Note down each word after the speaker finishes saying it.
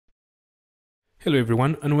Hello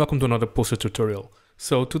everyone and welcome to another poster tutorial.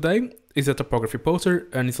 So today is a typography poster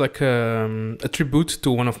and it's like a tribute to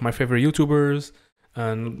one of my favorite YouTubers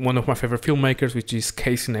and one of my favorite filmmakers, which is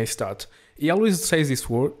Casey Neistat. He always says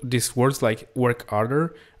these words like work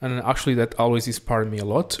harder, and actually that always inspired me a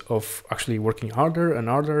lot of actually working harder and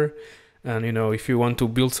harder. And you know, if you want to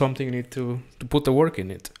build something, you need to put the work in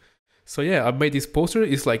it. So yeah, I made this poster.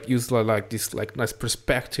 It's like used like this like nice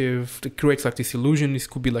perspective. It creates like this illusion. This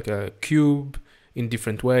could be like a cube in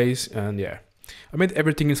different ways, and yeah, I made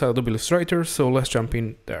everything inside Adobe Illustrator, so let's jump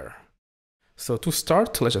in there. So to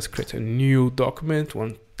start, let's just create a new document,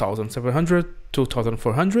 1700,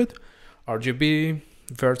 2400, RGB,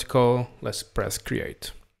 vertical, let's press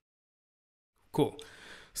create. Cool.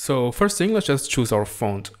 So first thing, let's just choose our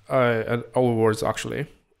font. Our words actually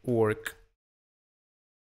work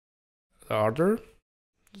harder,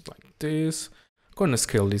 like this. I'm gonna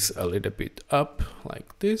scale this a little bit up,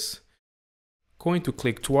 like this. Going to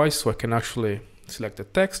click twice so I can actually select the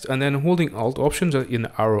text, and then holding Alt Option in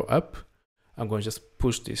the arrow up, I'm going to just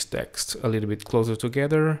push this text a little bit closer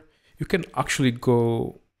together. You can actually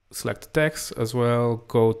go select the text as well,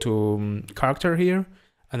 go to character here,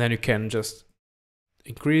 and then you can just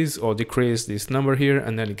increase or decrease this number here,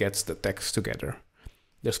 and then it gets the text together.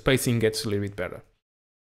 The spacing gets a little bit better.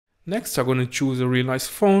 Next, I'm going to choose a really nice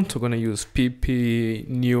font. I'm going to use PP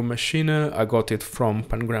New Machine. I got it from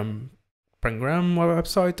Pangram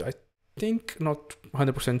website, I think, not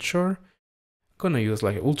 100% sure. I'm gonna use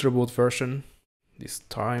like an ultra bold version this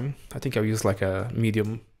time. I think I'll use like a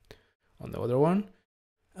medium on the other one.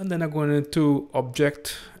 And then I'm going to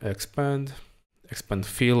object, expand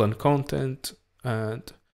fill and content, and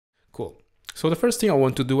cool. So the first thing I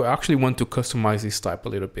want to do, I actually want to customize this type a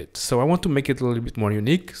little bit. So I want to make it a little bit more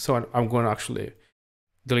unique. So I'm going to actually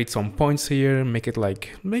delete some points here, make it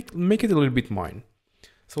like, make it a little bit mine.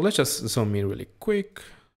 So let's just zoom in really quick.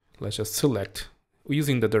 Let's just select,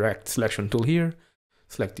 using the direct selection tool here,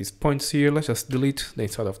 select these points here. Let's just delete the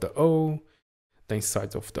inside of the O, the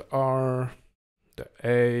inside of the R, the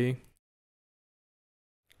A,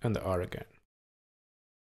 and the R again,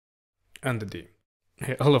 and the D.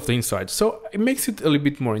 All of the inside. So it makes it a little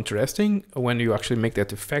bit more interesting when you actually make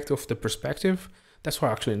that effect of the perspective. That's why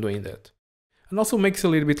I'm actually doing that. And also makes it a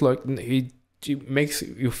little bit like, it makes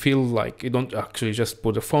you feel like you don't actually just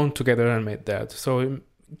put the font together and make that. So it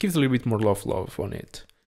gives a little bit more love on it.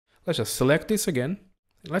 Let's just select this again.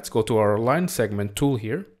 Let's go to our line segment tool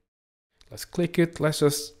here. Let's click it. Let's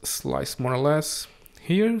just slice more or less.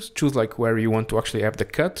 Here, choose like where you want to actually have the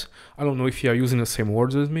cut. I don't know if you are using the same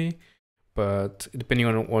words as me, but depending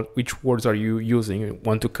on which words are you using, you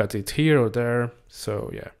want to cut it here or there.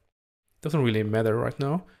 So yeah, doesn't really matter right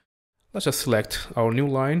now. Let's just select our new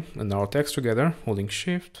line and our text together, holding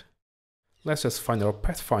Shift. Let's just find our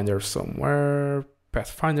Pathfinder somewhere,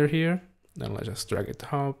 Pathfinder here. Then let's just drag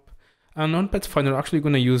it up. And on Pathfinder, I'm actually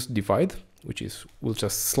going to use divide, which is, we'll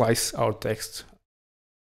just slice our text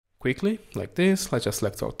quickly, like this. Let's just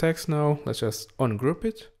select our text now. Let's just ungroup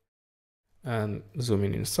it and zoom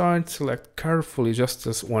in inside. Select carefully just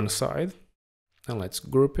as one side. And let's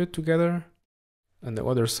group it together. And the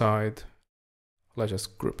other side, let's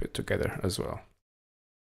just group it together as well.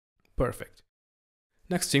 Perfect.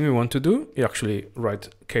 Next thing we want to do is actually write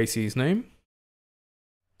Casey's name.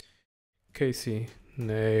 Casey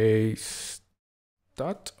Neistat.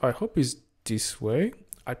 I hope it's this way.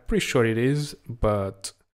 I'm pretty sure it is,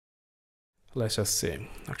 but let's just see.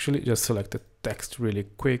 Actually, just select the text really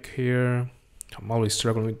quick here. I'm always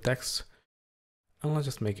struggling with text. And let's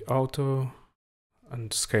just make it auto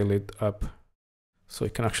and scale it up so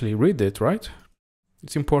you can actually read it, right?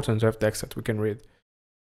 It's important to have text that we can read.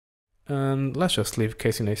 And let's just leave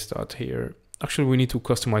Casey Neistat here. Actually, we need to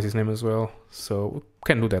customize his name as well, so we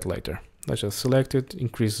can do that later. Let's just select it,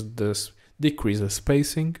 decrease the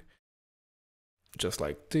spacing, just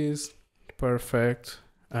like this. Perfect.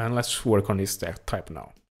 And let's work on this type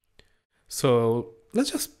now. So let's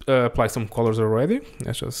just apply some colors already.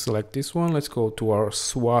 Let's just select this one. Let's go to our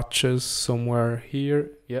swatches somewhere here.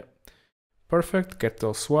 Yeah. Perfect, get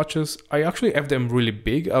those swatches. I actually have them really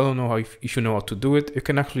big. I don't know how if you know how to do it. You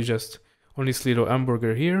can actually just, on this little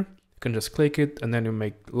hamburger here, you can just click it and then you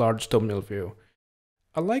make large thumbnail view.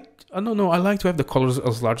 I don't know, I like to have the colors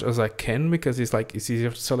as large as I can because it's like, it's easier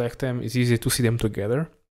to select them, it's easier to see them together.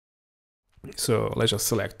 So let's just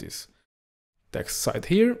select this text side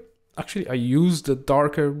here. Actually, I used a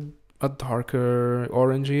darker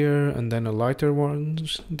orange here and then a lighter one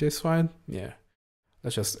this side. Yeah.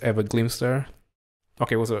 Let's just have a glimpse there.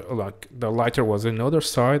 Okay, it was like the lighter was another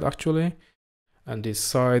side actually, and this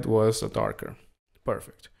side was a darker.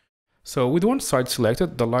 Perfect. So with one side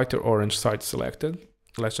selected, the lighter orange side selected,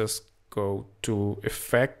 let's just go to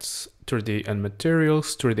Effects, 3D and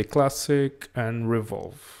Materials, 3D Classic, and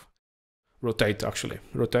Revolve. Rotate, actually.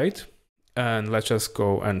 Rotate. And let's just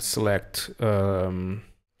go and select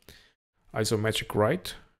isometric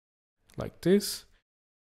right, like this.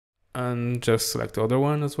 And just select the other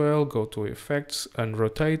one as well. Go to Effects and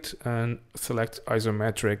Rotate and select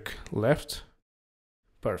isometric left.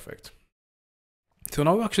 Perfect. So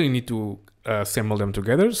now we actually need to assemble them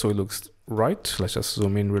together so it looks right. Let's just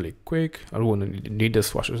zoom in really quick. I don't want to need the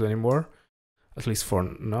swashes anymore, at least for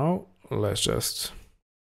now. Let's just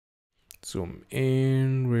zoom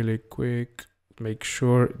in really quick, make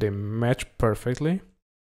sure they match perfectly.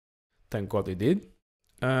 Thank God they did.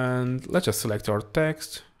 And let's just select our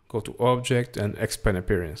text, go to Object and Expand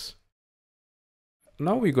Appearance.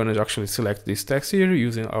 Now we're going to actually select this text here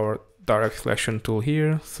using our direct selection tool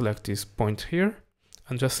here. Select this point here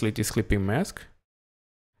and just delete this clipping mask.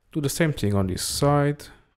 Do the same thing on this side.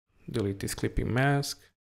 Delete this clipping mask.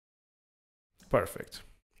 Perfect.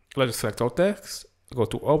 Let's just select our text, go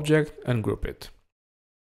to Object and group it.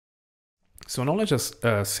 So now let's just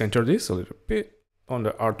center this a little bit on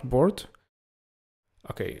the artboard.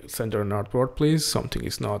 Okay, center an artboard, please. Something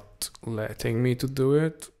is not letting me to do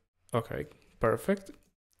it. Okay, perfect.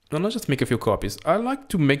 Now let's just make a few copies. I like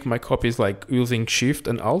to make my copies like using Shift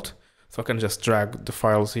and Alt, so I can just drag the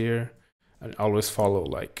files here and always follow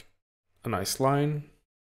like a nice line.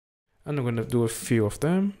 And I'm gonna do a few of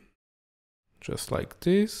them, just like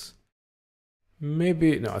this.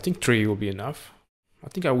 Maybe, no, I think 3 will be enough. I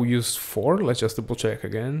think I will use 4. Let's just double check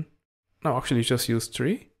again. No, actually just use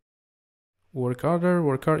 3. Work harder,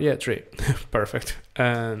 yeah, 3. Perfect.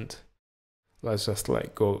 And let's just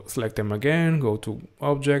like go select them again, go to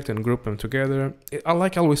Object and group them together. I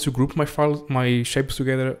like always to group my files, my shapes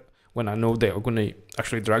together when I know they are gonna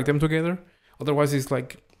actually drag them together. Otherwise it's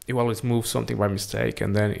like you always move something by mistake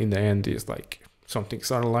and then in the end it's like something's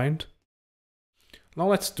unaligned. Now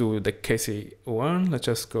let's do the Casey one. Let's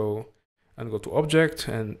just go to Object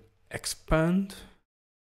and Expand,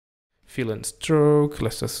 Fill and Stroke.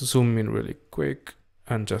 Let's just zoom in really quick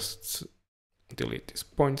and just delete these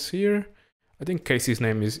points here. I think Casey's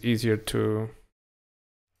name is easier to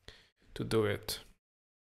do it.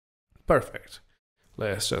 Perfect.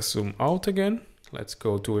 Let's just zoom out again. Let's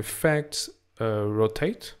go to Effects,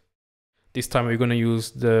 Rotate. This time we're gonna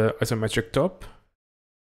use the isometric top.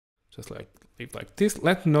 Just like leave like this.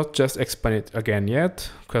 Let's not just expand it again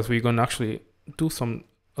yet, because we're gonna actually do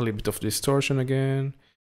a little bit of distortion again.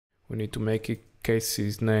 We need to make it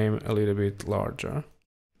Casey's name a little bit larger,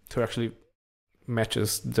 so it actually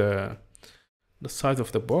matches the size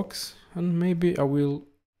of the box. And maybe I will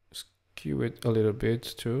skew it a little bit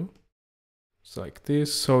too. It's like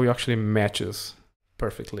this, so it actually matches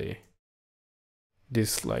perfectly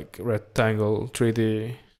this like rectangle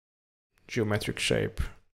 3D geometric shape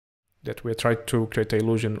that we tried to create the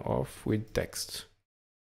illusion of with text.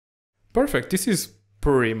 Perfect, this is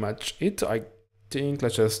pretty much it, I think.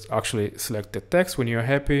 Let's just actually select the text when you're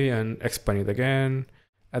happy and expand it again,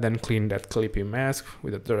 and then clean that clipping mask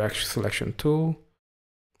with the direct selection tool,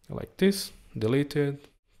 like this. Delete it,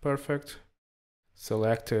 perfect.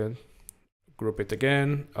 Select it, group it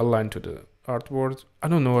again, align to the artboard. I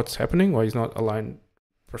don't know what's happening, why it's not aligned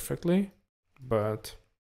perfectly, but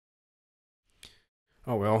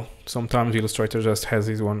oh well, sometimes Illustrator just has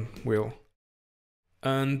this one wheel.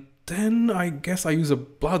 And then I guess I use a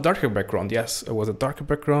darker background. Yes, it was a darker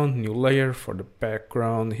background, new layer for the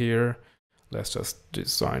background here. Let's just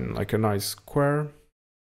design like a nice square,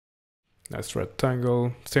 nice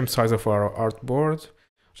rectangle, same size of our artboard.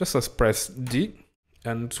 Just let's press D,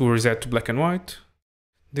 and to reset to black and white,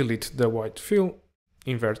 delete the white fill,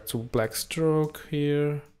 invert to black stroke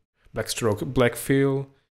here, black stroke, black fill.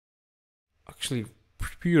 Actually,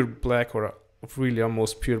 pure black or really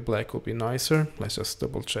almost pure black would be nicer. Let's just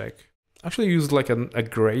double check. Actually use like a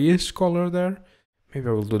grayish color there. Maybe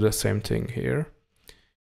I will do the same thing here.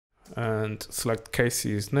 And select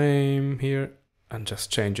Casey's name here and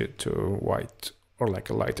just change it to white or like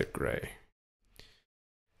a lighter gray.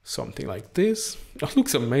 Something like this. That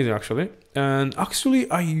looks amazing actually. And actually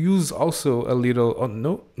I use also a little, oh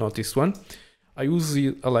no, not this one. I use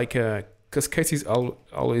like a, because Casey's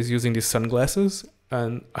always using these sunglasses,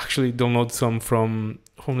 and actually download some from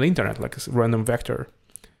the internet, like a random vector.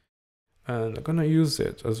 And I'm gonna use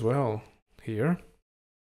it as well here.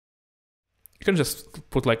 You can just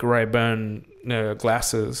put like Ray-Ban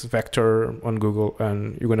glasses vector on Google,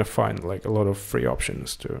 and you're gonna find like a lot of free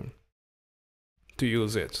options to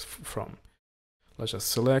use it from. Let's just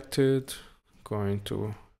select it. Going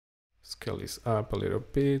to scale this up a little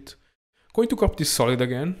bit. Going to copy this solid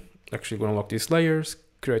again. Actually going to lock these layers,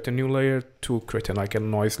 create a new layer to create an like a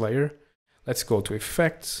noise layer. Let's go to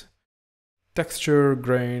effects, texture,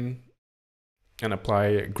 grain, and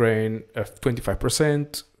apply grain of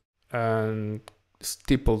 25% and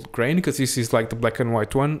stippled grain, because this is like the black and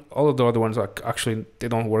white one. All of the other ones are actually, they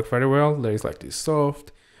don't work very well. There is like this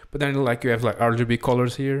soft, but then like you have like RGB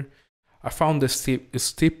colors here. I found the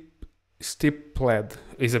stippled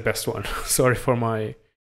is the best one. Sorry for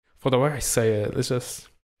the way I say it. It's a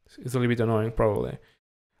little bit annoying probably.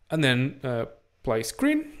 And then play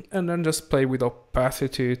screen, and then just play with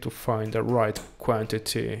opacity to find the right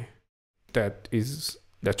quantity that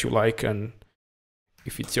you like, and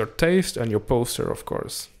if it's your taste and your poster, of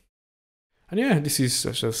course. And yeah, this is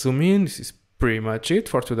just zoom in. This is pretty much it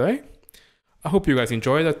for today. I hope you guys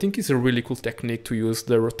enjoyed. I think it's a really cool technique to use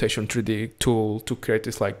the rotation 3D tool to create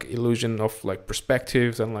this like illusion of like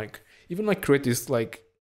perspectives, and like even like create this like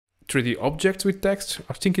 3D objects with text.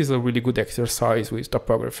 I think it's a really good exercise with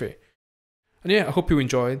typography. And yeah, I hope you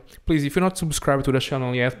enjoyed. Please, if you're not subscribed to the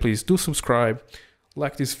channel yet, please do subscribe,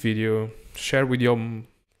 like this video, share with your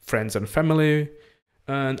friends and family.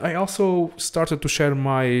 And I also started to share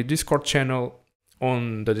my Discord channel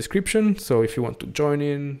on the description. So if you want to join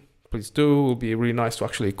in, please do. It will be really nice to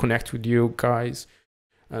actually connect with you guys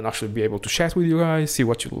and actually be able to chat with you guys, see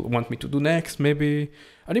what you want me to do next, maybe.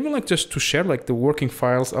 And even like just to share like the working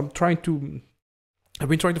files. I've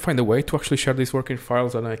been trying to find a way to actually share these working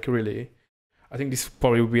files, and I think this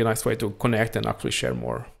probably would be a nice way to connect and actually share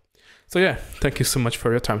more. So yeah, thank you so much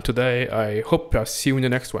for your time today. I hope I'll see you in the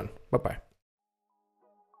next one. Bye-bye.